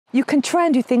You can try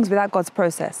and do things without God's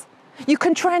process. You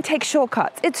can try and take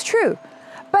shortcuts. It's true.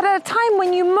 But at a time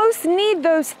when you most need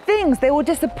those things, they will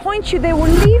disappoint you, they will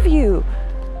leave you.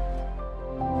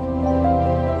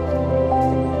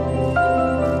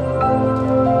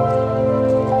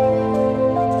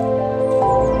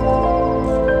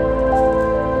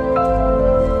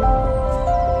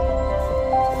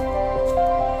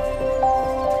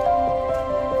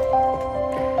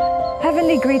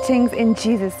 Heavenly greetings in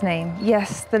Jesus' name.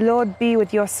 Yes, the Lord be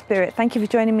with your spirit. Thank you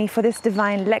for joining me for this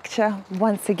divine lecture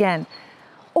once again.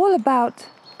 All about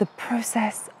the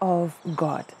process of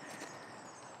God.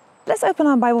 Let's open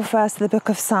our Bible first to the book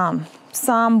of Psalm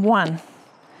 1.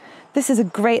 This is a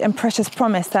great and precious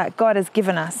promise that God has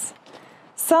given us.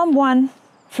 Psalm 1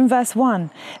 from verse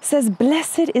 1 says,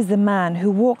 "Blessed is the man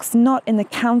who walks not in the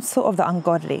counsel of the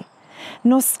ungodly,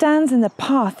 nor stands in the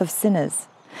path of sinners,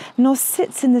 nor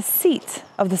sits in the seat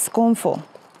of the scornful.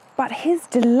 But his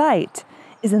delight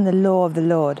is in the law of the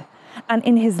Lord, and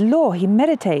in his law he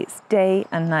meditates day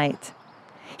and night.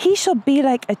 He shall be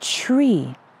like a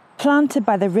tree planted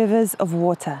by the rivers of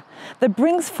water, that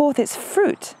brings forth its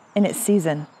fruit in its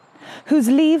season, whose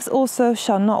leaves also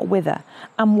shall not wither,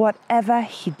 and whatever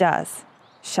he does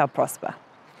shall prosper."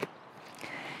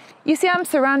 You see, I'm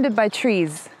surrounded by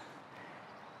trees.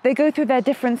 They go through their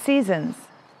different seasons.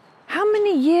 How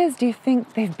many years do you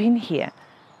think they've been here?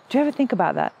 Do you ever think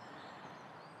about that?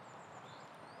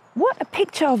 What a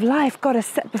picture of life God has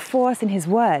set before us in His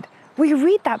Word. We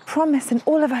read that promise and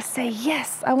all of us say,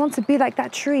 yes, I want to be like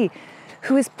that tree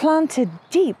who is planted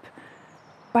deep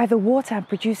by the water and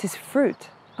produces fruit,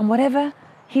 and whatever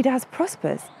he does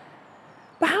prospers.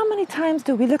 But how many times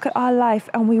do we look at our life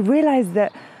and we realize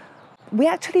that we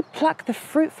actually pluck the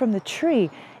fruit from the tree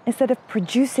instead of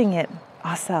producing it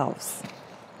ourselves?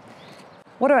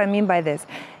 What do I mean by this?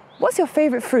 What's your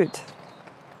favorite fruit?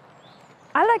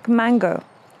 I like mango.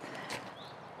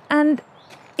 And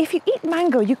if you eat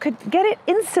mango, you could get it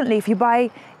instantly if you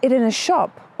buy it in a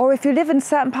shop. Or if you live in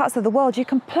certain parts of the world, you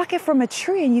can pluck it from a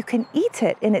tree and you can eat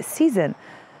it in its season.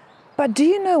 But do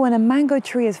you know when a mango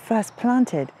tree is first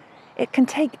planted, it can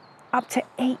take up to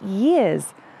 8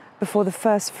 years before the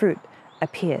first fruit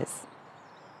appears.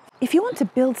 If you want to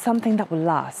build something that will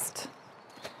last,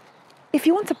 if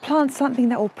you want to plant something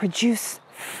that will produce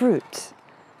fruit,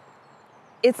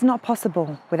 it's not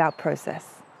possible without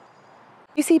process.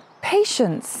 You see,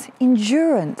 patience,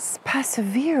 endurance,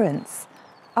 perseverance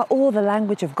are all the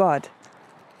language of God.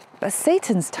 But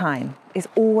Satan's time is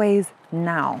always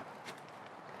now.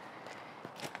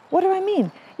 What do I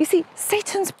mean? You see,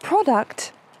 Satan's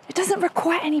product, it doesn't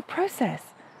require any process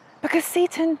because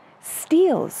Satan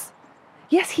steals.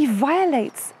 Yes, he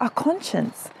violates our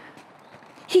conscience.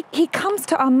 He comes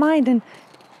to our mind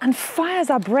and fires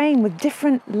our brain with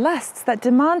different lusts that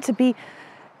demand to be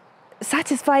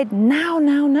satisfied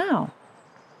now.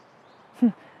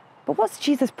 But what's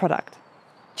Jesus' product?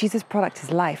 Jesus' product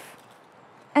is life.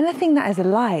 Anything that is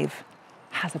alive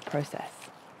has a process.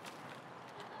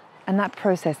 And that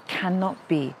process cannot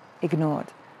be ignored.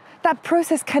 That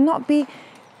process cannot be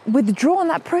withdrawn.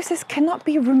 That process cannot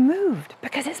be removed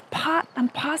because it's part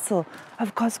and parcel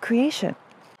of God's creation.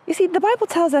 You see, the Bible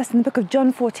tells us in the book of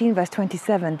John 14, verse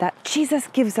 27, that Jesus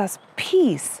gives us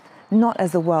peace, not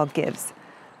as the world gives.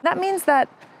 That means that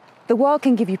the world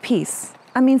can give you peace.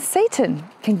 I mean, Satan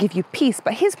can give you peace,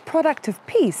 but his product of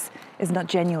peace is not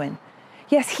genuine.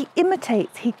 Yes, he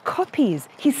imitates, he copies,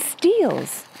 he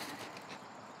steals.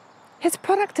 His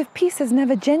product of peace is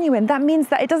never genuine. That means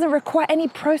that it doesn't require any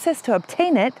process to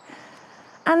obtain it,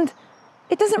 and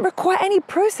it doesn't require any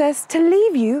process to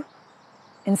leave you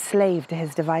enslaved to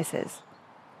his devices,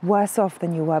 worse off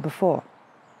than you were before.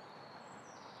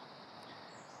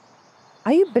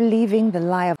 Are you believing the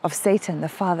lie of Satan, the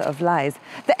father of lies,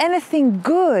 that anything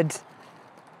good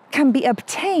can be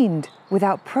obtained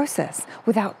without process,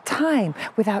 without time,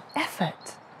 without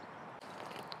effort?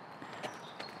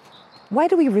 Why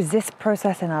do we resist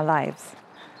process in our lives?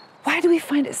 Why do we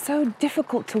find it so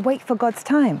difficult to wait for God's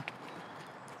time?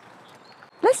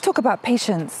 Let's talk about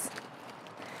patience.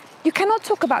 You cannot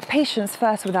talk about patience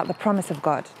first without the promise of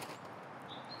God.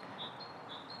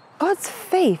 God's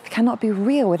faith cannot be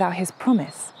real without His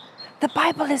promise. The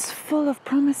Bible is full of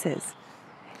promises.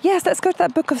 Yes, let's go to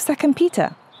that book of 2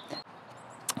 Peter,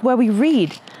 where we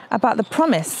read about the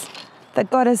promise that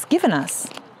God has given us.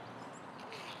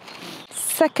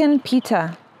 2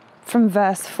 Peter from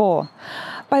verse 4,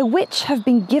 "By which have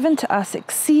been given to us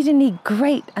exceedingly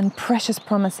great and precious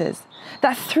promises,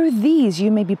 that through these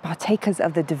you may be partakers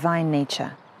of the divine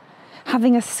nature,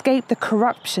 having escaped the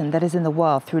corruption that is in the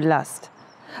world through lust.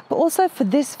 But also for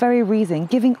this very reason,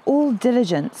 giving all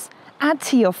diligence, Add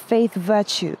to your faith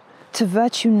virtue, to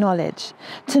virtue knowledge,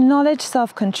 to knowledge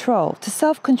self-control, to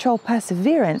self-control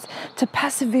perseverance, to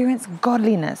perseverance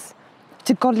godliness,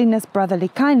 to godliness brotherly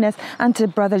kindness, and to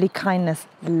brotherly kindness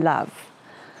love.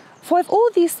 For if all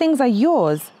these things are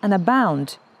yours and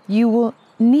abound, you will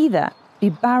neither be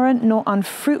barren nor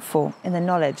unfruitful in the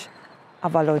knowledge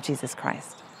of our Lord Jesus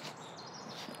Christ.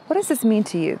 What does this mean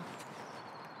to you?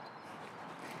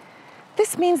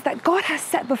 This means that God has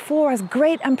set before us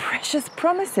great and precious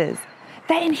promises.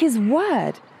 They're in His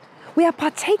Word. We are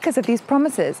partakers of these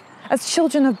promises as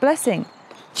children of blessing,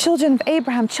 children of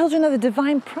Abraham, children of the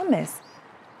divine promise,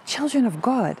 children of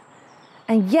God.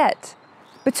 And yet,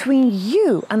 between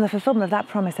you and the fulfillment of that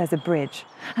promise, there's a bridge.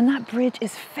 And that bridge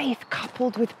is faith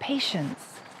coupled with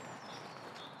patience.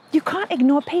 You can't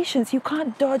ignore patience. You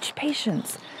can't dodge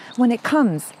patience when it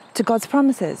comes to God's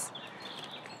promises.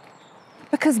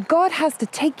 Because God has to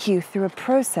take you through a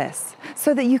process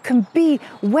so that you can be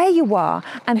where you are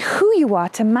and who you are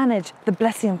to manage the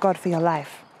blessing of God for your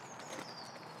life.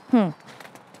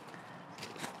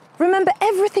 Remember,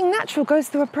 everything natural goes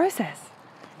through a process.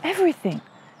 Everything.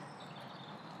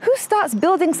 Who starts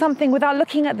building something without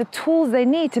looking at the tools they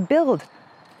need to build?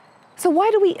 So why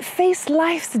do we face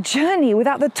life's journey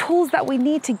without the tools that we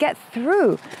need to get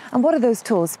through? And what are those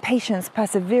tools? Patience,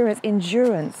 perseverance,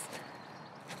 endurance,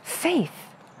 faith.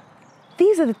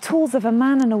 These are the tools of a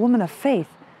man and a woman of faith.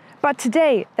 But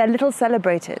today, they're little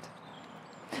celebrated.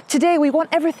 Today, we want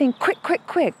everything quick, quick,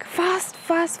 quick, fast,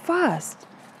 fast, fast.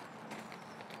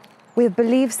 We have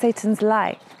believed Satan's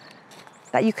lie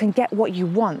that you can get what you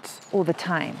want all the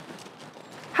time.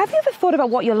 Have you ever thought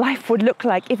about what your life would look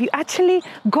like if you actually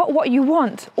got what you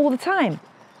want all the time?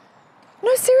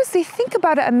 No, seriously, think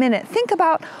about it a minute. Think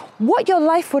about what your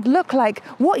life would look like,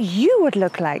 what you would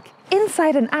look like,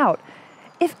 inside and out,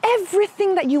 if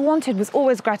everything that you wanted was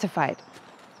always gratified.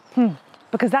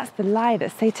 Because that's the lie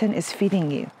that Satan is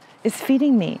feeding you, is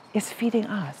feeding me, is feeding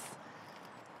us.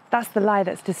 That's the lie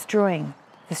that's destroying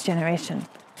this generation.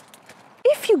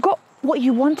 If you got what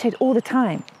you wanted all the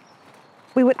time,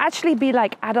 we would actually be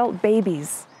like adult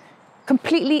babies,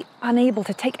 completely unable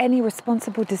to take any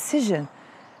responsible decision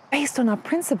based on our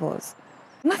principles.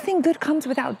 Nothing good comes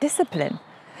without discipline.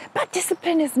 But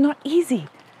discipline is not easy.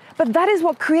 But that is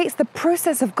what creates the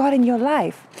process of God in your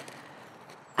life.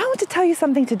 I want to tell you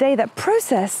something today, that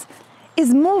process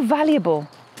is more valuable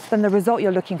than the result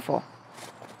you're looking for.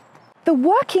 The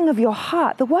working of your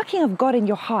heart, the working of God in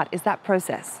your heart is that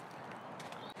process.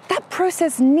 That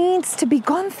process needs to be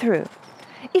gone through.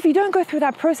 If you don't go through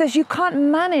that process, you can't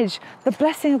manage the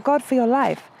blessing of God for your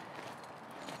life.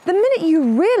 The minute you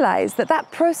realize that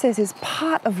that process is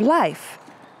part of life,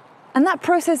 and that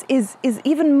process is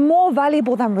even more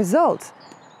valuable than results,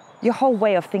 your whole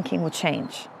way of thinking will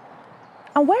change.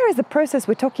 And where is the process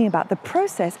we're talking about? The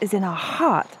process is in our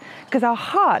heart, because our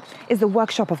heart is the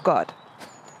workshop of God.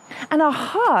 And our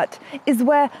heart is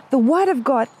where the Word of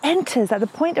God enters at the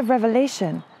point of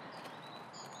revelation.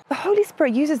 The Holy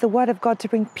Spirit uses the Word of God to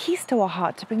bring peace to our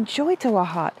heart, to bring joy to our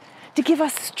heart, to give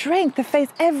us strength to face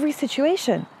every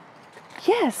situation.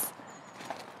 Yes,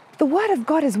 the Word of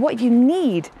God is what you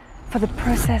need for the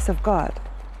process of God.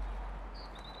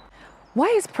 Why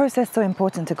is process so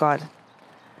important to God?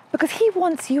 Because He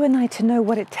wants you and I to know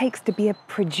what it takes to be a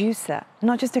producer,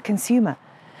 not just a consumer.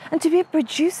 And to be a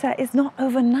producer is not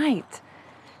overnight.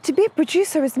 To be a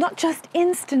producer is not just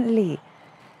instantly.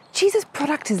 Jesus'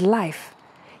 product is life.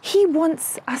 He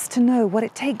wants us to know what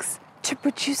it takes to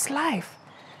produce life,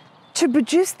 to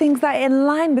produce things that are in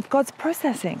line with God's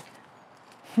processing.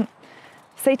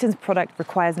 Satan's product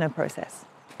requires no process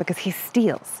because he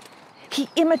steals, he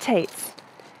imitates,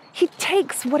 he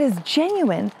takes what is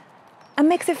genuine and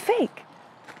makes it fake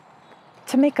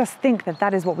to make us think that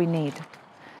that is what we need.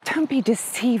 Don't be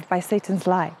deceived by Satan's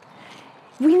lie.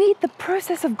 We need the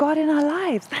process of God in our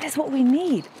lives. That is what we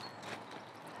need.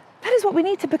 That is what we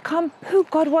need to become who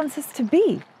God wants us to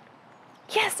be.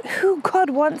 Yes, who God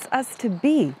wants us to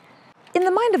be. In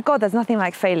the mind of God, there's nothing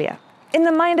like failure. In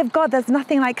the mind of God, there's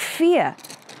nothing like fear.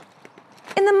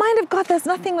 In the mind of God, there's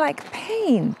nothing like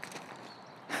pain.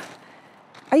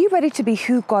 Are you ready to be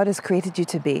who God has created you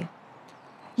to be?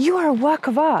 You are a work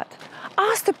of art.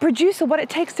 Ask the producer what it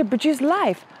takes to produce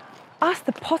life. Ask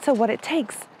the potter what it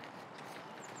takes.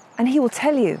 And he will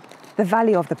tell you the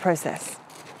value of the process.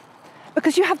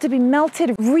 Because you have to be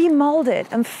melted, remolded,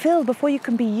 and filled before you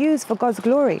can be used for God's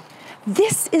glory.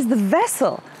 This is the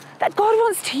vessel that God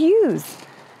wants to use.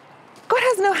 God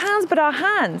has no hands but our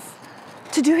hands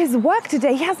to do his work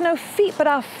today. He has no feet but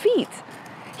our feet.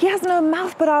 He has no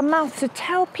mouth but our mouth to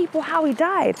tell people how he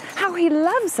died, how he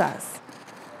loves us.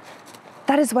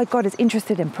 That is why God is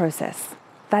interested in process.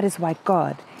 That is why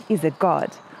God is a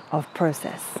God of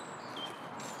process.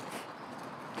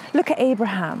 Look at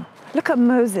Abraham. Look at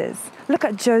Moses. Look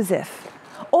at Joseph.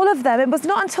 All of them, it was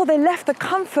not until they left the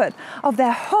comfort of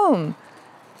their home,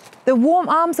 the warm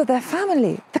arms of their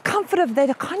family, the comfort of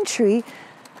their country,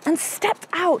 and stepped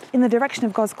out in the direction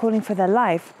of God's calling for their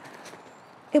life.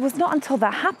 It was not until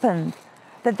that happened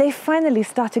that they finally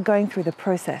started going through the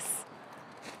process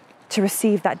to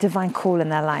receive that divine call in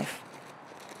their life.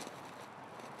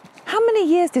 How many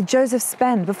years did Joseph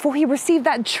spend before he received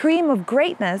that dream of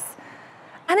greatness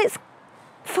and its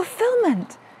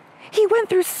fulfillment? He went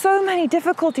through so many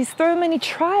difficulties, so many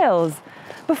trials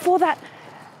before that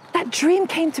dream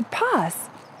came to pass.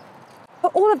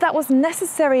 But all of that was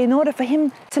necessary in order for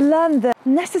him to learn the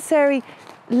necessary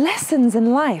lessons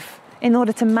in life in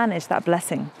order to manage that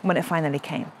blessing when it finally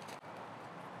came.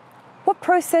 What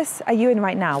process are you in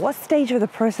right now? What stage of the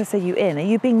process are you in? Are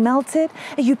you being melted?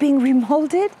 Are you being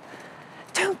remolded?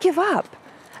 Don't give up.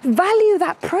 Value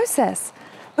that process,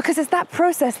 because it's that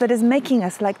process that is making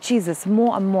us like Jesus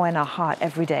more and more in our heart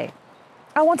every day.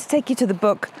 I want to take you to the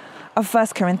book of 1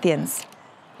 Corinthians.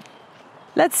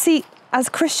 Let's see, as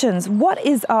Christians, what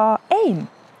is our aim?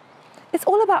 It's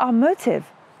all about our motive.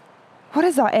 What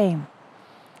is our aim?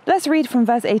 Let's read from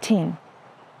verse 18.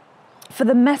 For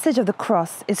the message of the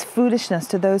cross is foolishness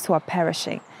to those who are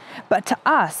perishing, but to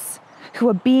us who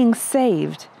are being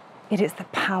saved, it is the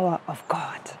power of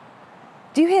God.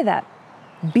 Do you hear that?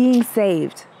 Being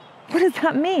saved. What does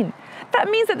that mean? That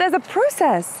means that there's a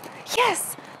process.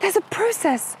 Yes, there's a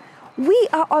process. We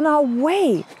are on our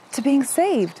way to being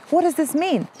saved. What does this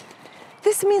mean?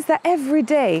 This means that every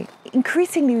day,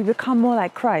 increasingly, we become more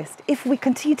like Christ if we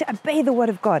continue to obey the word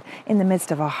of God in the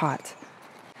midst of our heart.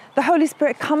 The Holy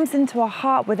Spirit comes into our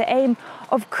heart with the aim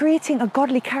of creating a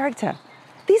godly character.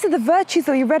 These are the virtues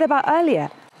that we read about earlier.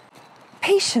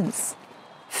 Patience,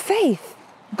 faith,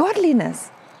 godliness.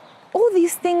 All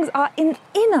these things are in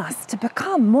us to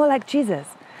become more like Jesus.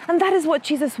 And that is what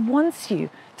Jesus wants you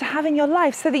to have in your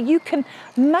life so that you can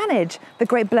manage the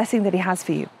great blessing that he has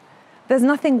for you. There's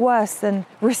nothing worse than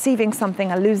receiving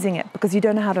something and losing it because you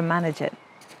don't know how to manage it.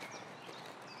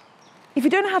 If you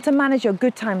don't know how to manage your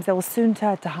good times, they will soon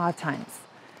turn to hard times.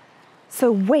 So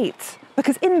wait,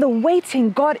 because in the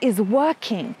waiting, God is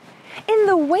working. In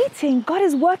the waiting, God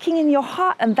is working in your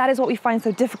heart, and that is what we find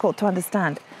so difficult to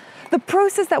understand. The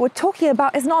process that we're talking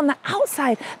about is not on the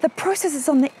outside. The process is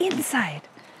on the inside.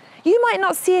 You might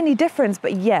not see any difference,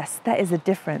 but yes, there is a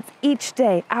difference. Each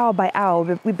day, hour by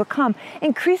hour, we become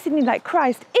increasingly like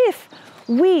Christ if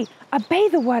we obey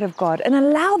the word of God and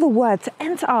allow the word to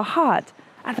enter our heart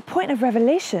at the point of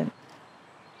revelation.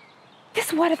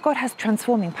 This word of God has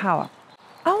transforming power.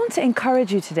 I want to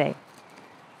encourage you today.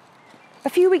 A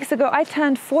few weeks ago, I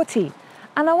turned 40,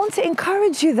 and I want to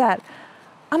encourage you that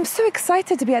I'm so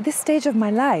excited to be at this stage of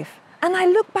my life. And I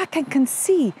look back and can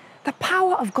see the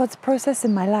power of God's process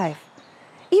in my life.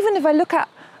 Even if I look at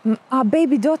our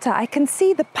baby daughter, I can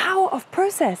see the power of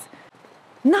process.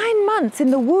 9 months in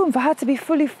the womb for her to be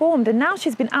fully formed, and now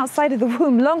she's been outside of the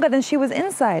womb longer than she was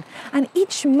inside. And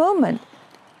each moment,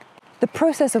 the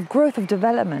process of growth, of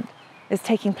development is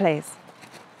taking place.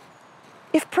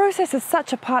 If process is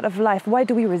such a part of life, why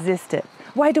do we resist it?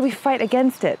 Why do we fight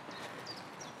against it?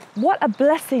 What a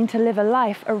blessing to live a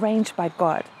life arranged by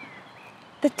God.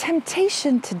 The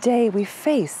temptation today we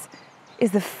face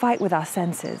is the fight with our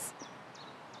senses.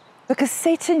 Because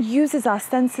Satan uses our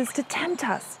senses to tempt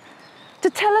us, to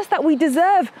tell us that we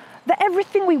deserve, that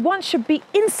everything we want should be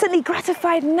instantly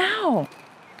gratified now.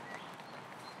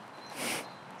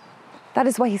 That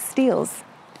is why he steals.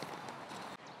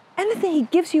 Anything he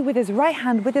gives you with his right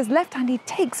hand, with his left hand, he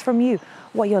takes from you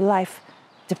what your life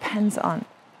depends on.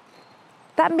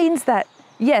 That means that,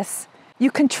 yes,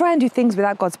 you can try and do things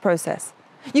without God's process.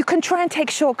 You can try and take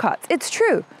shortcuts. It's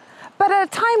true. But at a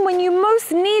time when you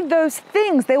most need those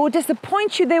things, they will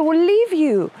disappoint you. They will leave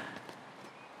you.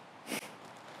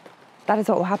 That is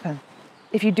what will happen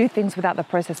if you do things without the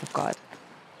process of God.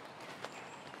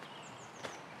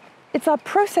 It's our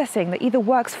processing that either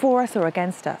works for us or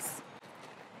against us.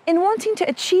 In wanting to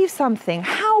achieve something,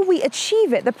 how we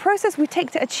achieve it, the process we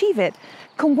take to achieve it,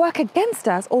 can work against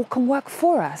us or can work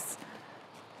for us.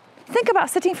 Think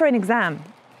about sitting for an exam.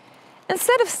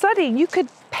 Instead of studying, you could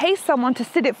pay someone to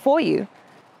sit it for you.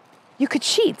 You could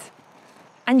cheat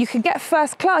and you could get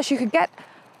first class. You could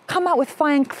come out with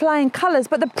flying colors,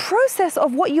 but the process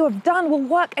of what you have done will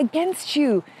work against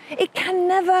you. It can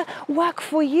never work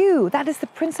for you. That is the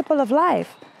principle of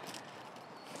life.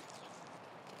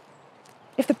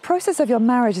 If the process of your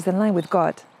marriage is in line with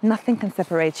God, nothing can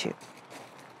separate you.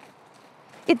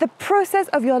 If the process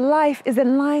of your life is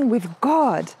in line with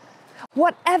God,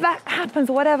 whatever happens,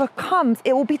 whatever comes,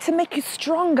 it will be to make you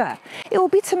stronger. It will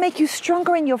be to make you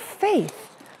stronger in your faith.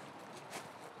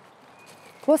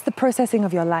 What's the processing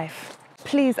of your life?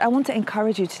 Please, I want to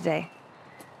encourage you today.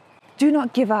 Do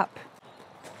not give up.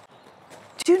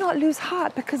 Do not lose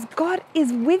heart, because God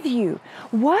is with you,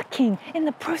 working in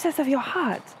the process of your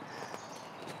heart.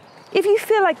 If you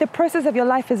feel like the process of your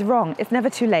life is wrong, it's never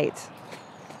too late.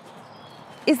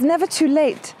 It's never too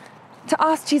late to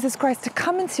ask Jesus Christ to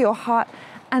come into your heart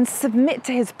and submit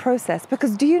to his process,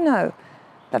 because do you know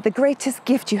that the greatest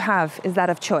gift you have is that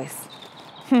of choice?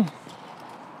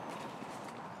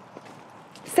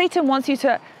 Satan wants you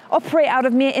to operate out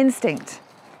of mere instinct.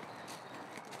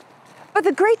 But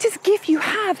the greatest gift you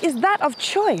have is that of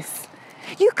choice.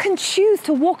 You can choose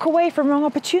to walk away from wrong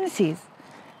opportunities.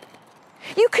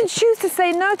 You can choose to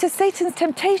say no to Satan's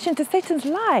temptation, to Satan's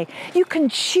lie. You can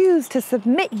choose to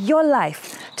submit your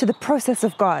life to the process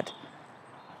of God.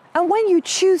 And when you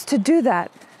choose to do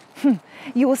that,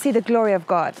 you will see the glory of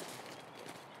God.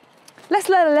 Let's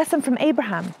learn a lesson from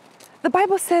Abraham. The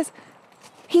Bible says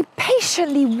he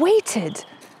patiently waited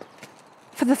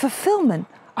for the fulfillment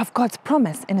of God's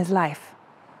promise in his life.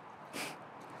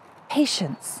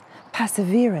 Patience,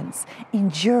 perseverance,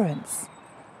 endurance.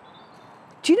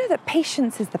 Do you know that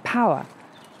patience is the power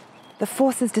that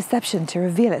forces deception to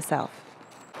reveal itself?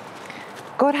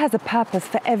 God has a purpose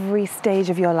for every stage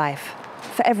of your life,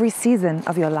 for every season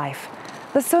of your life.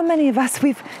 There's so many of us,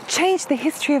 we've changed the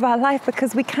history of our life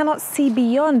because we cannot see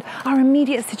beyond our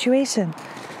immediate situation.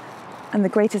 And the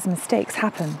greatest mistakes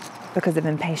happen because of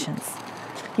impatience.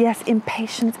 Yes,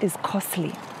 impatience is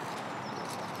costly.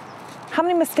 How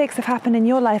many mistakes have happened in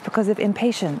your life because of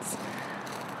impatience?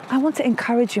 I want to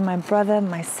encourage you, my brother,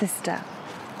 my sister,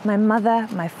 my mother,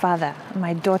 my father,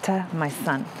 my daughter, my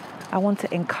son. I want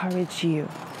to encourage you.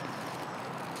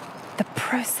 The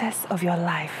process of your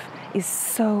life is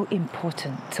so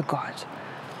important to God.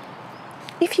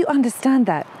 If you understand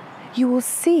that, you will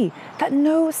see that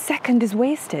no second is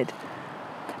wasted.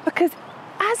 Because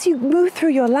as you move through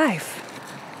your life,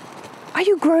 are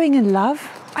you growing in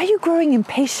love? Are you growing in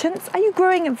patience? Are you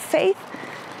growing in faith?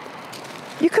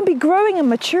 You can be growing in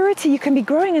maturity, you can be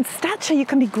growing in stature, you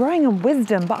can be growing in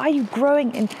wisdom, but are you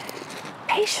growing in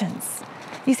patience?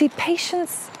 You see,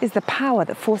 patience is the power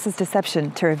that forces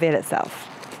deception to reveal itself.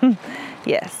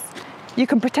 Yes, you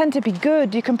can pretend to be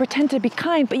good, you can pretend to be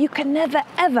kind, but you can never,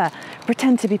 ever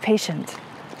pretend to be patient.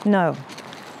 No.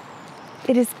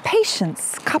 It is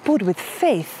patience coupled with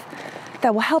faith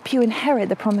that will help you inherit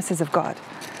the promises of God.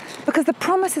 Because the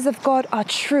promises of God are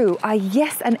true, are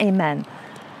yes and amen.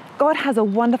 God has a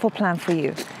wonderful plan for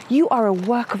you. You are a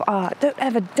work of art. Don't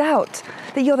ever doubt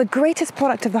that you're the greatest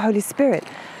product of the Holy Spirit.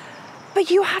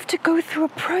 But you have to go through a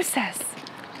process.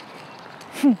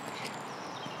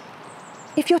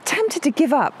 If you're tempted to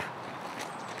give up,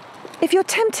 if you're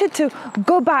tempted to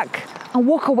go back and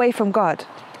walk away from God,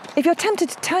 if you're tempted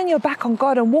to turn your back on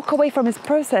God and walk away from his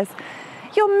process,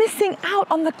 you're missing out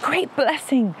on the great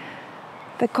blessing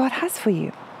that God has for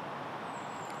you.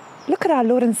 Look at our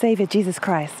Lord and Savior, Jesus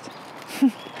Christ.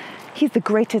 He's the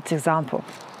greatest example.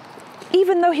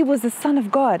 Even though he was the Son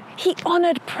of God, he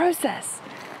honored process.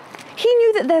 He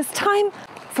knew that there's time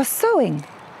for sowing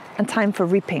and time for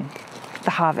reaping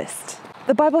the harvest.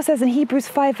 The Bible says in Hebrews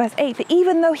 5 verse 8 that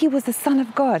even though he was the Son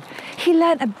of God, he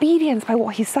learned obedience by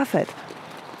what he suffered.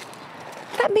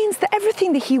 That means that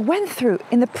everything that he went through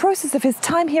in the process of his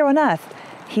time here on earth,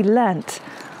 he learnt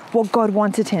what God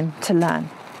wanted him to learn.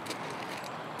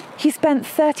 He spent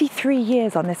 33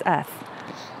 years on this earth.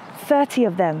 30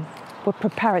 of them were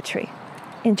preparatory.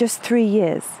 In just 3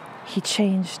 years, he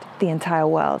changed the entire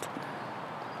world.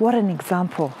 What an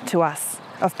example to us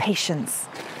of patience.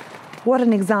 What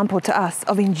an example to us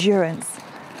of endurance.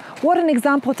 What an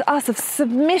example to us of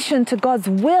submission to God's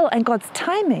will and God's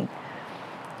timing.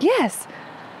 Yes,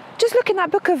 just look in that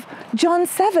book of John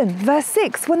 7, verse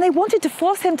 6, when they wanted to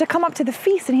force him to come up to the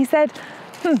feast, and he said,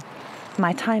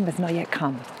 my time has not yet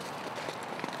come.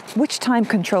 Which time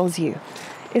controls you?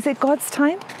 Is it God's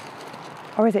time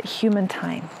or is it human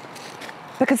time?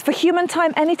 Because for human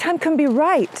time, any time can be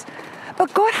right.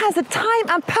 But God has a time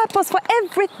and purpose for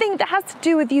everything that has to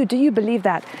do with you. Do you believe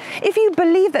that? If you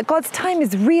believe that God's time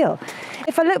is real,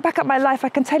 if I look back at my life, I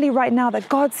can tell you right now that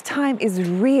God's time is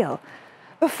real.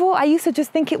 Before, I used to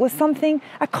just think it was something,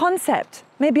 a concept,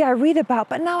 maybe I read about,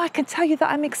 but now I can tell you that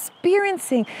I'm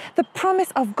experiencing the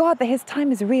promise of God that his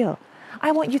time is real.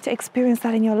 I want you to experience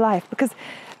that in your life because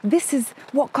this is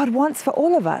what God wants for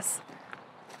all of us.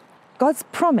 God's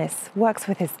promise works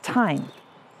with his time,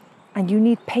 and you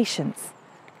need patience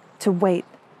to wait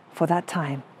for that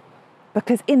time.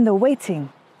 Because in the waiting,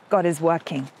 God is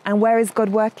working. And where is God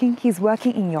working? He's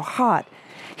working in your heart.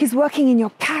 He's working in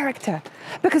your character.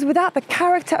 Because without the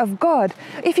character of God,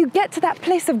 if you get to that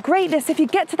place of greatness, if you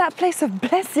get to that place of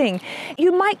blessing,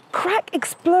 you might crack,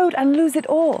 explode, and lose it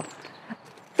all.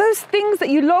 Those things that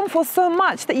you long for so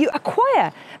much, that you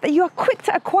acquire, that you are quick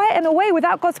to acquire in a way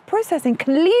without God's processing,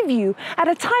 can leave you at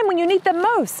a time when you need them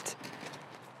most.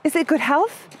 Is it good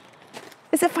health?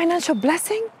 Is it financial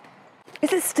blessing?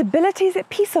 Is it stability? Is it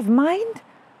peace of mind?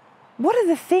 What are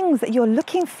the things that you're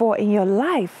looking for in your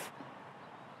life?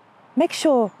 Make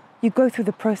sure you go through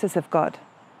the process of God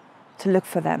to look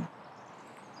for them.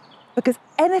 Because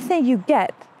anything you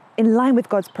get in line with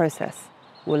God's process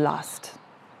will last.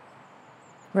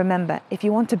 Remember, if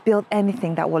you want to build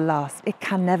anything that will last, it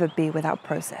can never be without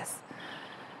process.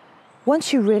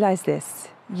 Once you realize this,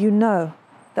 you know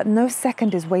that no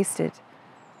second is wasted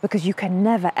because you can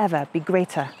never, ever be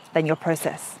greater than your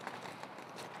process.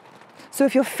 So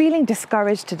if you're feeling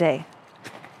discouraged today,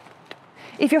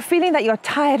 if you're feeling that you're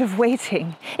tired of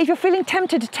waiting, if you're feeling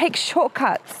tempted to take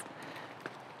shortcuts,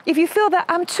 if you feel that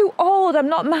I'm too old, I'm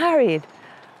not married,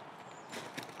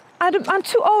 I'm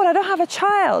too old, I don't have a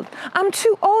child, I'm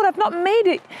too old, I've not made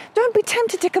it, don't be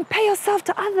tempted to compare yourself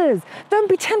to others. Don't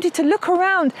be tempted to look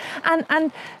around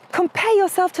and compare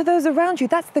yourself to those around you.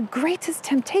 That's the greatest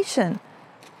temptation.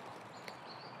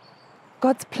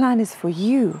 God's plan is for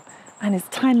you, and His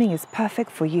timing is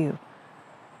perfect for you.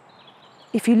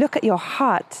 If you look at your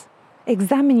heart,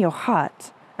 examine your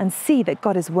heart, and see that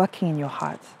God is working in your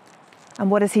heart.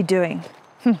 And what is He doing?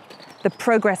 The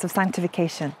progress of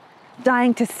sanctification.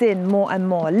 Dying to sin more and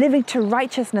more, living to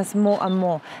righteousness more and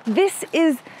more. This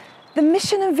is the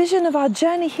mission and vision of our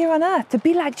journey here on earth, to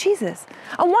be like Jesus.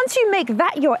 And once you make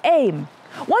that your aim,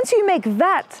 once you make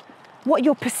that what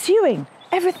you're pursuing,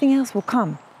 everything else will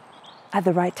come at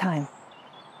the right time.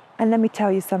 And let me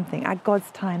tell you something, at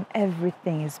God's time,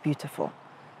 everything is beautiful.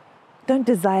 Don't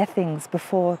desire things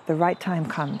before the right time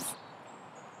comes.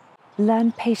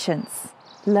 Learn patience,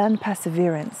 learn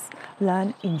perseverance,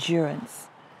 learn endurance.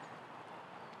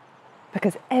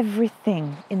 Because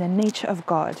everything in the nature of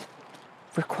God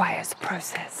requires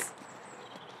process.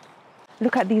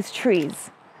 Look at these trees.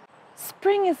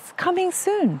 Spring is coming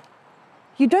soon.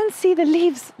 You don't see the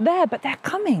leaves there, but they're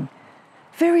coming.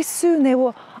 Very soon they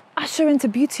will usher into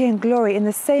beauty and glory in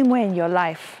the same way in your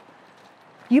life.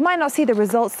 You might not see the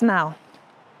results now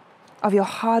of your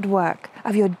hard work,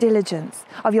 of your diligence,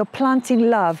 of your planting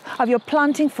love, of your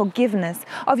planting forgiveness,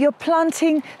 of your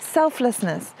planting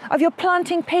selflessness, of your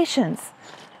planting patience.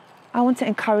 I want to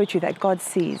encourage you that God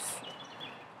sees.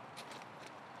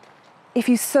 If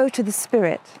you sow to the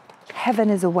Spirit,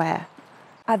 heaven is aware.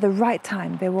 At the right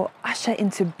time, they will usher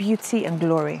into beauty and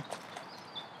glory.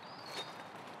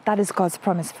 That is God's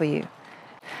promise for you.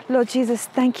 Lord Jesus,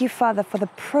 thank you, Father, for the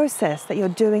process that you're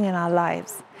doing in our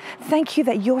lives. Thank you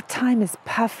that your time is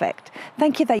perfect.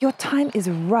 Thank you that your time is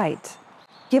right.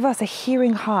 Give us a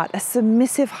hearing heart, a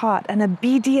submissive heart, an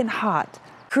obedient heart.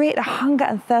 Create a hunger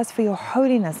and thirst for your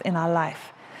holiness in our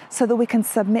life so that we can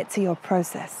submit to your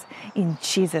process in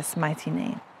Jesus' mighty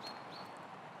name.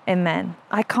 Amen.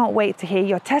 I can't wait to hear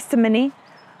your testimony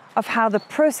of how the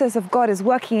process of God is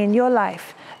working in your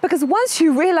life. Because once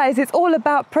you realize it's all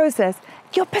about process,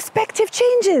 your perspective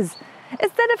changes.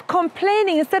 Instead of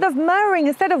complaining, instead of murmuring,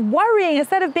 instead of worrying,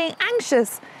 instead of being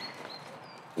anxious,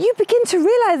 you begin to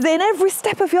realize that in every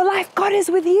step of your life, God is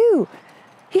with you.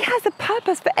 He has a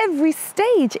purpose for every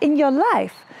stage in your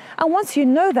life. And once you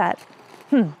know that,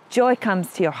 joy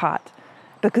comes to your heart.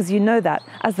 Because you know that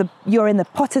as you're in the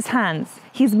potter's hands,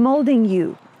 He's molding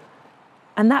you.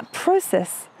 And that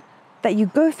process that you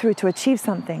go through to achieve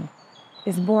something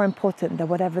is more important than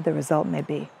whatever the result may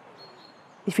be.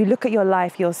 If you look at your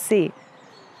life, you'll see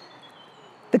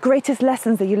the greatest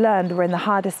lessons that you learned were in the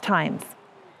hardest times.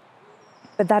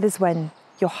 But that is when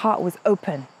your heart was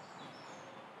open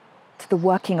to the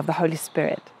working of the Holy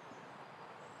Spirit.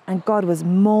 And God was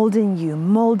molding you,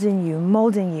 molding you,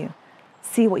 molding you.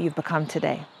 See what you've become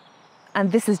today.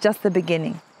 And this is just the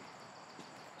beginning.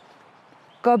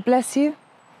 God bless you.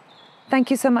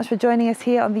 Thank you so much for joining us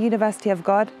here on the University of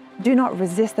God. Do not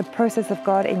resist the process of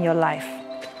God in your life.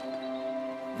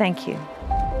 Thank you.